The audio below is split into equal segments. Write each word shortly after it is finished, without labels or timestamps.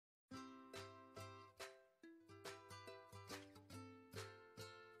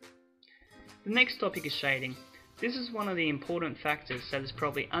The next topic is shading. This is one of the important factors that is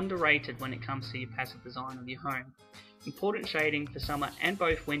probably underrated when it comes to your passive design of your home. Important shading for summer and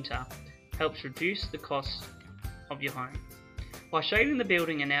both winter helps reduce the cost of your home. By shading the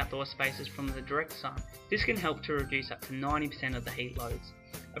building and outdoor spaces from the direct sun, this can help to reduce up to 90% of the heat loads.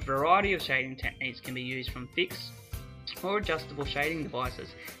 A variety of shading techniques can be used, from fixed or adjustable shading devices,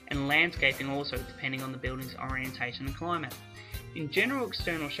 and landscaping also, depending on the building's orientation and climate. In general,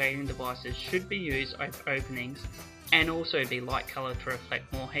 external shading devices should be used over openings and also be light coloured to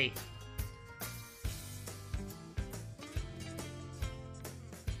reflect more heat.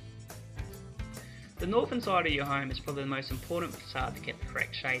 The northern side of your home is probably the most important facade to get the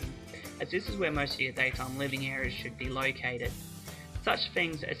correct shading, as this is where most of your daytime living areas should be located. Such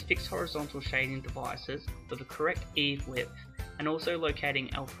things as fixed horizontal shading devices with a correct eave width, and also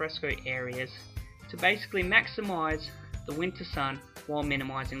locating al fresco areas to basically maximise the winter sun while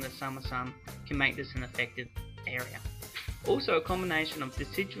minimising the summer sun can make this an effective area. Also, a combination of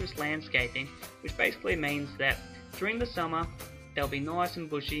deciduous landscaping, which basically means that during the summer they'll be nice and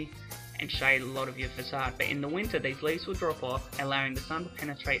bushy and shade a lot of your facade, but in the winter these leaves will drop off, allowing the sun to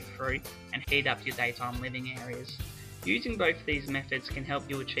penetrate through and heat up your daytime living areas. Using both of these methods can help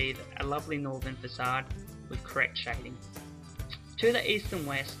you achieve a lovely northern facade with correct shading. To the east and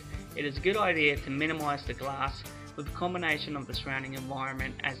west, it is a good idea to minimise the glass with a combination of the surrounding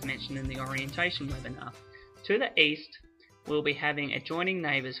environment as mentioned in the orientation webinar. To the east, we'll be having adjoining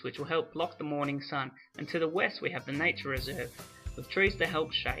neighbours which will help block the morning sun, and to the west we have the nature reserve with trees to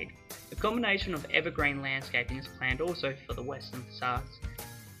help shade. A combination of evergreen landscaping is planned also for the western facades.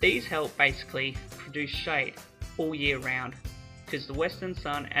 These help basically produce shade all year round, because the western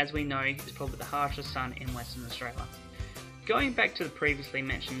sun, as we know, is probably the harshest sun in Western Australia. Going back to the previously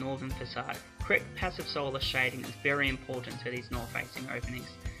mentioned northern facade, correct passive solar shading is very important to these north-facing openings.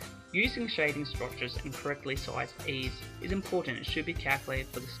 Using shading structures and correctly sized eaves is important and should be calculated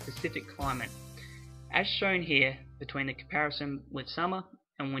for the specific climate, as shown here between the comparison with summer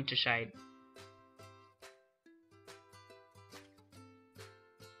and winter shade.